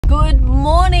Good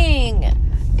morning.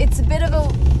 It's a bit of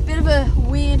a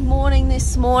weird morning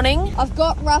this morning. I've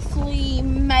got roughly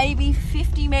maybe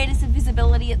 50 meters of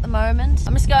visibility at the moment.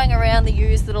 I'm just going around the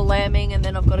ewes that are lambing, and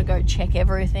then I've got to go check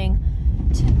everything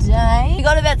today. We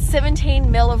got about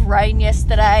 17 mil of rain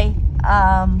yesterday.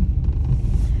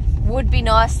 Would be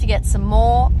nice to get some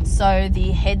more so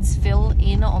the heads fill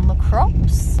in on the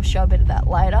crops. I'll show a bit of that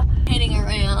later. Heading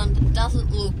around, it doesn't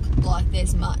look like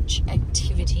there's much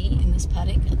activity in this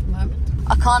paddock at the moment.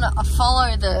 I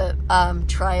follow the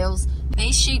trails.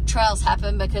 These sheep trails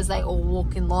happen because they all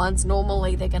walk in lines.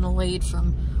 Normally they're going to lead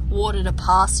from water to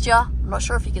pasture. I'm not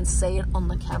sure if you can see it on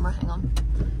the camera. Hang on.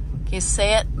 Can you see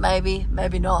it? Maybe,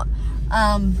 maybe not.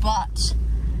 But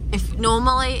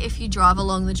if you drive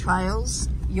along the trails,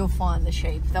 you'll find the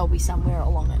sheep. They'll be somewhere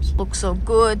along it. Looks all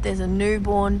good. There's a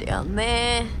newborn down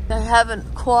there. They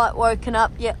haven't quite woken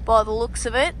up yet by the looks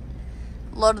of it.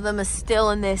 A lot of them are still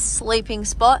in their sleeping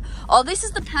spot. Oh, this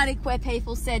is the paddock where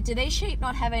people said, do these sheep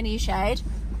not have any shade?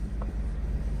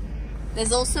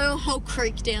 There's also a whole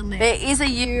creek down there. There is a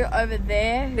ewe over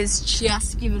there who's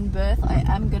just given birth. I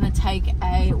am going to take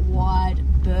a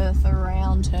wide berth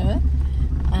around her.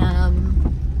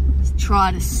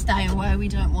 Try to stay away. We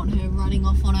don't want her running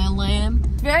off on our lamb.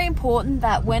 It's very important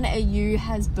that when a ewe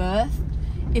has birth,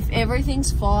 if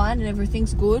everything's fine and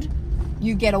everything's good,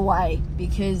 you get away,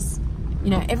 because you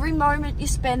know, every moment you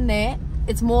spend there,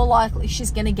 it's more likely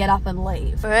she's going to get up and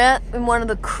leave. We're out in one of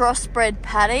the crossbred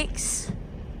paddocks.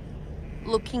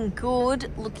 Looking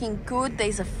good, looking good.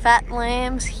 These are fat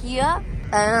lambs here.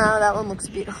 That one looks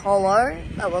a bit hollow.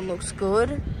 That one looks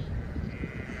good.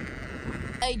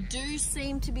 They do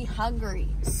seem to be hungry,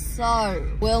 so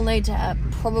we'll need to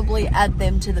probably add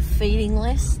them to the feeding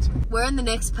list. We're in the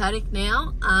next paddock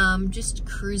now, just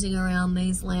cruising around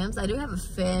these lambs. They do have a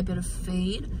fair bit of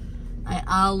feed. They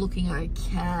are looking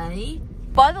okay.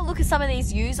 By the look of some of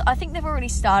these ewes, I think they've already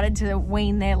started to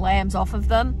wean their lambs off of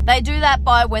them. They do that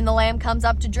by when the lamb comes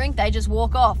up to drink, they just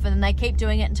walk off, and then they keep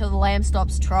doing it until the lamb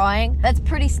stops trying. That's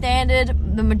pretty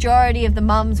standard. The majority of the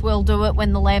mums will do it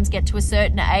when the lambs get to a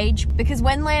certain age, because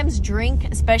when lambs drink,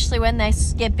 especially when they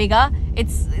get bigger,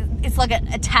 it's like an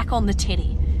attack on the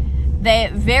titty. They're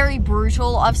very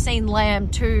brutal. I've seen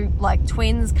like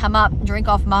twins come up and drink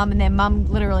off mum, and their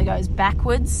mum literally goes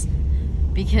backwards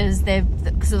because of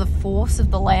the force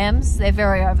of the lambs. They're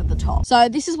very over the top. So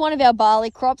this is one of our barley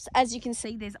crops. As you can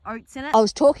see, there's oats in it. I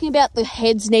was talking about the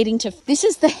heads needing to, this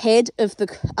is the head of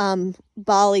the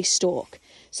barley stalk.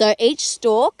 So each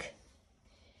stalk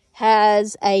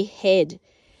has a head.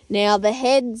 Now the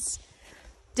heads,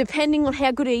 depending on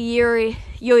how good a year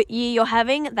you're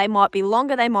having, they might be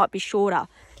longer, they might be shorter.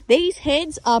 These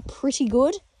heads are pretty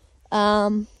good.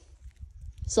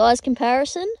 Size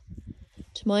comparison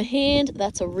to my hand,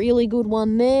 that's a really good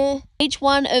one there. Each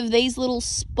one of these little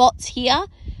spots here,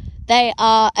 they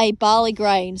are a barley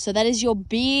grain. So that is your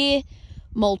beer,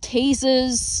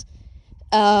 Maltesers,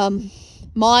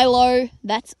 Milo,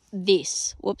 that's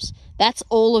this. Whoops, that's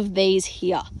all of these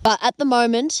here. But at the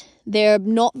moment, they're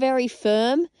not very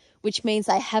firm, which means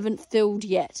they haven't filled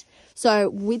yet. So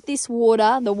with this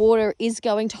water, the water is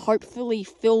going to hopefully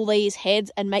fill these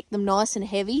heads and make them nice and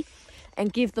heavy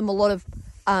and give them a lot of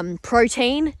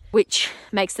protein, which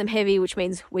makes them heavy, which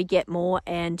means we get more,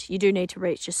 and you do need to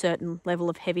reach a certain level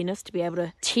of heaviness to be able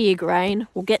to tier grain.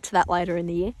 We'll get to that later in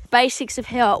the year. Basics of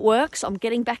how it works. I'm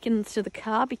getting back into the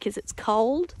car because it's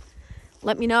cold.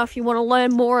 Let me know if you want to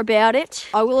learn more about it.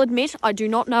 I will admit I do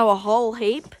not know a whole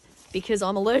heap because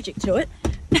I'm allergic to it.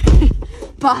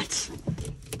 But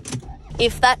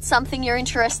if that's something you're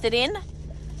interested in,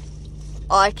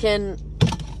 I can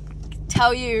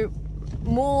tell you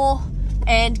more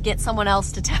and get someone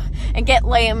else to tell, and get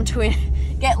Liam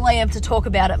to talk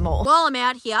about it more. While I'm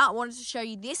out here, I wanted to show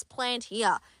you this plant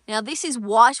here. Now this is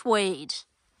white weed.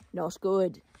 Not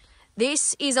good.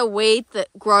 This is a weed that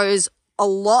grows a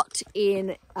lot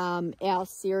in our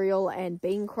cereal and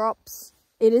bean crops.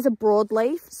 It is a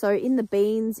broadleaf, so in the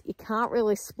beans you can't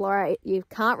really spray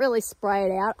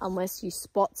it out unless you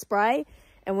spot spray.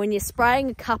 And when you're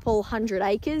spraying a couple 100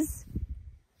 acres,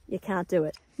 you can't do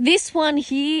it. This one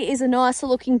here is a nicer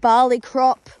looking barley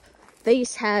crop.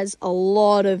 This has a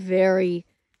lot of very,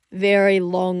 very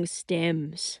long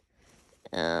stems.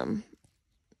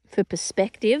 For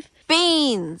perspective.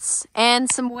 Beans and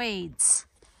some weeds.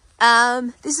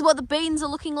 This is what the beans are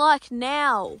looking like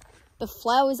now. The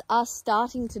flowers are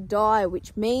starting to die,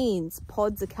 which means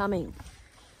pods are coming.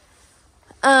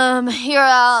 Here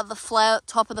are the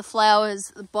top of the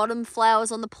flowers. The bottom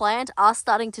flowers on the plant are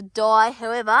starting to die.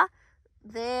 However,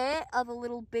 there are the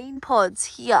little bean pods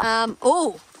here.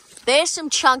 Oh, there's some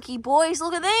chunky boys.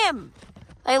 Look at them.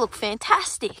 They look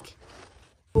fantastic.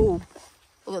 Ooh,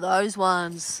 look at those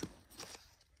ones.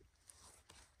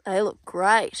 They look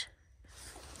great.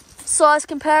 Size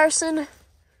comparison.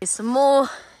 Here's some more.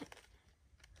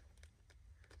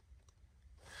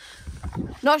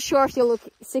 Not sure if you're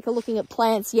sick of looking at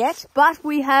plants yet, but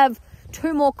we have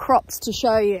 2 more crops to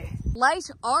show you.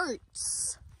 Late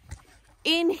oats.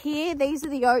 In here, these are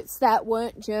the oats that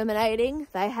weren't germinating.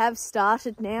 They have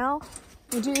started now.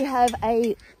 We do have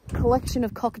a collection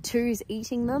of cockatoos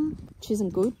eating them, which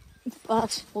isn't good,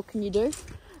 but what can you do?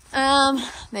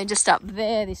 They're just up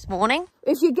there this morning.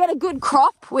 If you get a good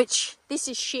crop, which this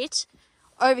is shit,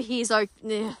 over here's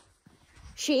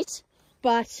shit,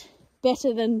 but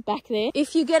better than back there.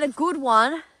 If you get a good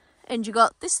one and you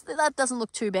got this, that doesn't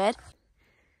look too bad.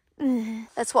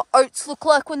 That's what oats look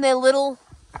like when they're little.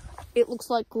 It looks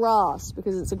like grass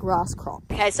because it's a grass crop.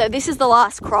 Okay, so this is the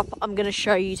last crop I'm going to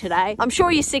show you today. I'm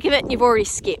sure you're sick of it and you've already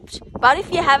skipped. But if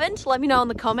you haven't, let me know in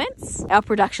the comments. Our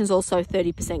production's also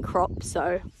 30% crop,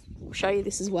 so I'll show you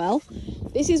this as well.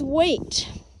 This is wheat.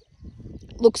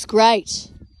 Looks great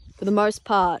for the most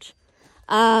part.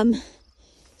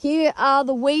 Here are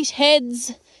the wheat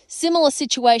heads. Similar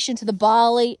situation to the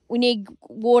barley. We need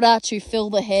water to fill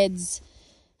the heads.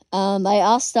 They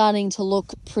are starting to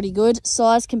look pretty good.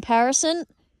 Size comparison,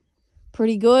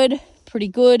 pretty good,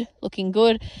 looking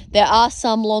good. There are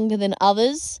some longer than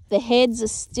others. The heads are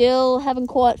still haven't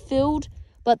quite filled,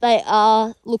 but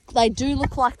they do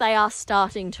look like they are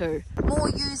starting to. More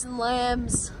ewes and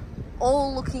lambs,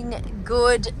 all looking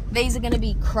good. These are going to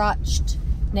be crutched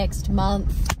next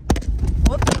month.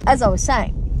 As I was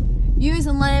saying, ewes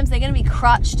and lambs, they're going to be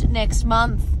crutched next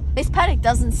month. This paddock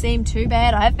doesn't seem too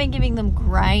bad. I have been giving them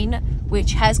grain,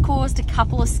 which has caused a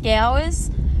couple of scours.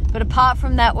 But apart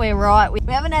from that, we're right. We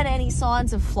haven't had any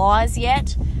signs of flies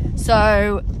yet.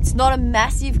 So it's not a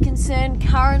massive concern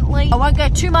currently. I won't go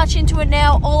too much into it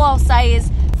now. All I'll say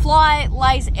is fly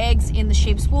lays eggs in the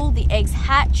sheep's wool. The eggs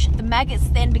hatch. The maggots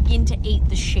then begin to eat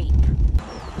the sheep.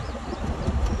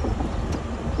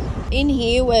 In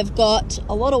here, we've got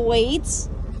a lot of weeds.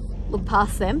 Look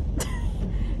past them.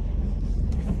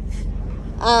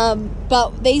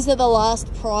 But these are the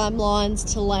last prime lines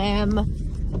to lamb.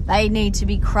 They need to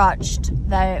be crutched. We've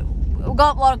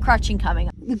got a lot of crutching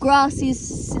coming. The grass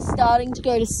is starting to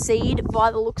go to seed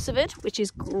by the looks of it, which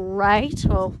is great.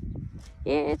 Well,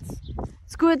 yeah,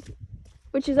 it's good,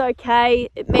 which is okay.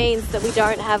 It means that we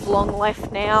don't have long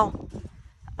left now.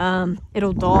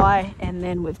 It'll die, and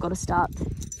then we've got to start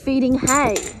feeding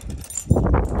hay.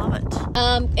 Love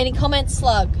it. Any comments,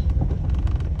 Slug?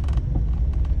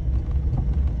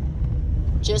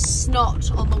 Just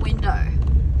snot on the window.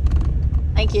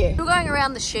 Thank you. We're going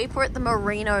around the sheep. We're at the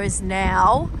merinos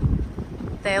now.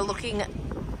 They're looking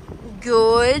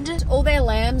good. All their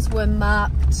lambs were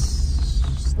marked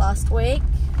last week,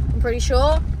 I'm pretty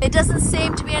sure. There doesn't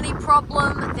seem to be any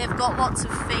problem. They've got lots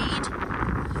of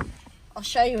feed. I'll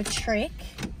show you a trick.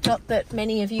 Not that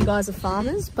many of you guys are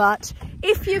farmers, but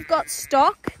if you've got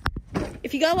stock,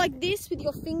 if you go like this with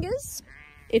your fingers,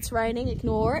 it's raining,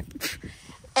 ignore it.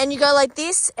 And you go like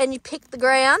this and you pick the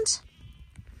ground.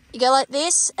 You go like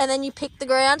this and then you pick the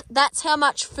ground. That's how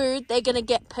much food they're going to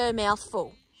get per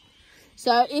mouthful.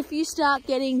 So if you start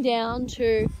getting down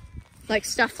to like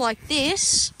stuff like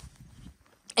this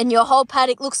and your whole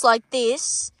paddock looks like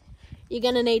this, you're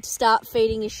going to need to start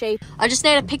feeding your sheep. I just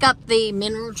need to pick up the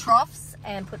mineral troughs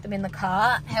and put them in the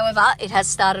car. However, it has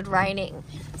started raining.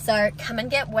 So come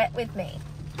and get wet with me.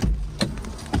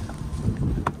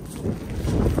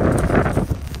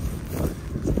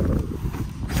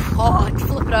 Oh, I'd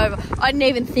flip it over. I didn't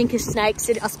even think of snakes.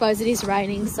 I suppose it is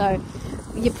raining, so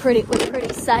we're pretty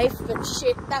safe, but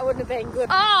shit, that wouldn't have been good.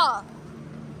 Oh!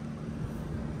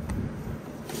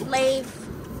 Leave.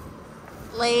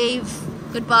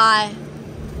 Goodbye.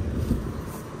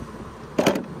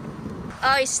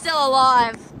 Oh, he's still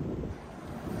alive.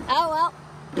 Oh well,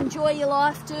 enjoy your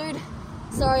life, dude.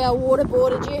 Sorry I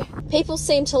waterboarded you. People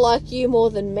seem to like you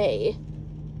more than me.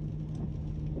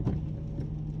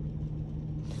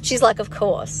 She's like, of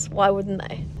course, why wouldn't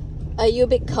they? Are you a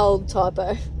bit cold,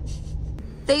 typo?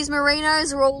 These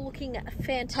merinos are all looking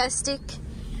fantastic.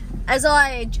 As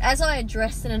I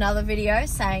addressed in another video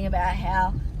saying about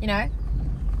how, you know,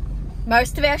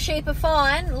 most of our sheep are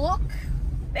fine. Look,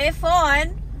 they're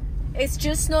fine. It's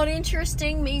just not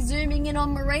interesting me zooming in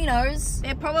on merinos.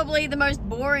 They're probably the most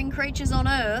boring creatures on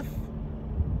earth.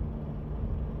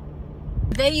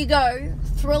 There you go,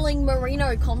 thrilling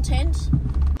merino content.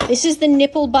 This is the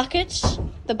nipple bucket,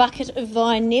 the bucket of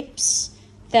thy nips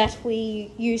that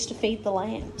we use to feed the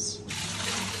lambs.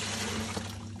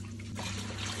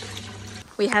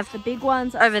 We have the big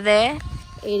ones over there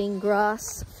eating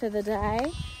grass for the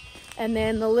day. And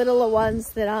then the littler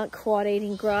ones that aren't quite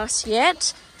eating grass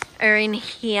yet are in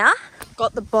here.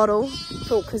 Got the bottle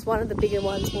full because one of the bigger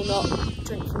ones will not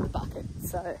drink from the bucket.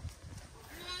 So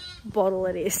bottle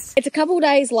it is. It's a couple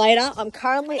days later. I'm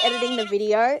currently editing the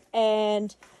video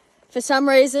and for some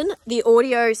reason the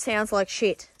audio sounds like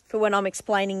shit for when I'm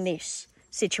explaining this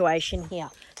situation here.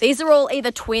 These are all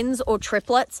either twins or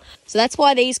triplets. So that's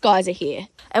why these guys are here.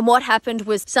 And what happened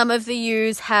was some of the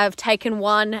ewes have taken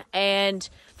one and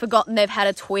forgotten they've had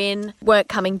a twin, weren't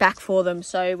coming back for them.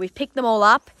 So we've picked them all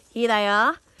up. Here they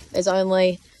are.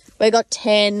 We got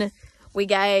 10. We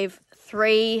gave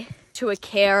 3 to a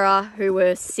carer who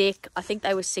were sick. I think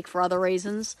they were sick for other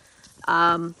reasons.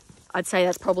 I'd say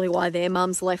that's probably why their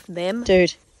mums left them.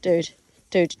 Dude,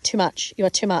 too much. You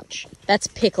are too much. That's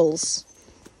pickles.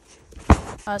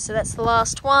 So that's the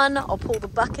last one. I'll pull the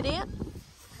bucket out.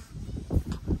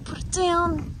 Put it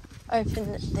down.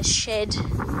 Open the shed.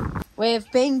 We've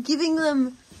been giving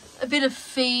them a bit of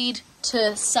feed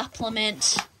to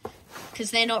supplement because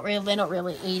they're not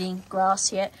really eating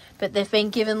grass yet, but they've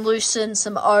been given lucerne,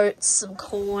 some oats, some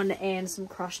corn and some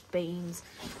crushed beans,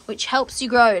 which helps you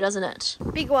grow, doesn't it?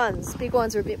 Big ones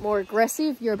are a bit more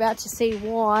aggressive. You're about to see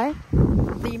why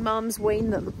the mums wean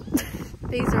them.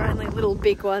 These are only little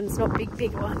big ones, not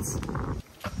big ones.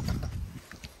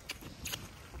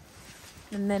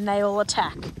 And then they all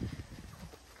attack.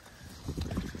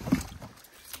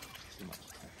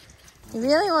 He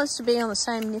really wants to be on the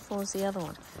same nipple as the other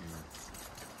one.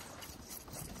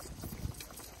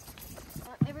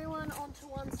 Everyone onto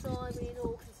one side, we need to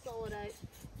all consolidate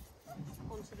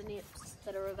onto the nips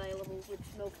that are available with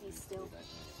milkies still.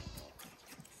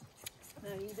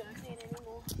 No, you don't need any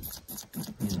more.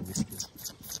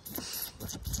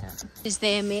 Is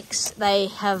their mix. They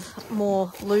have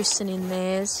more lucerne in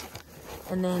theirs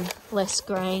and then less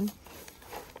grain.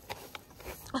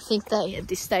 I think they, at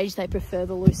this stage, they prefer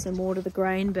the lucerne more to the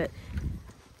grain, but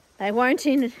they won't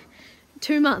in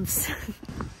 2 months.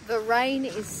 The rain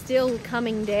is still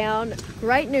coming down.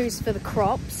 Great news for the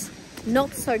crops.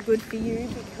 Not so good for you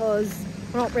because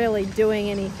we're not really doing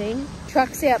anything.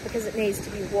 Truck's out because it needs to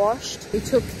be washed. We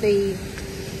took the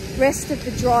rest of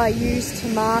the dry ewes to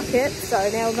market, so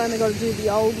now we've only got to do the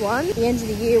old one. The end of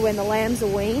the year when the lambs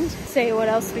are weaned. See what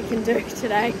else we can do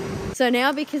today. So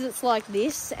now because it's like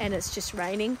this and it's just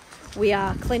raining, we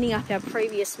are cleaning up our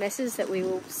previous messes that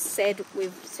we've said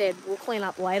we'll clean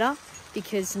up later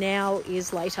because now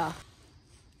is later.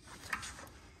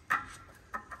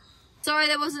 Sorry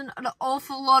there wasn't an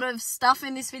awful lot of stuff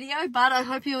in this video, but I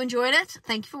hope you enjoyed it.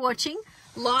 Thank you for watching.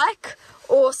 Like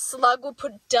or Slug will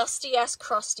put dusty ass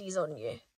crusties on you.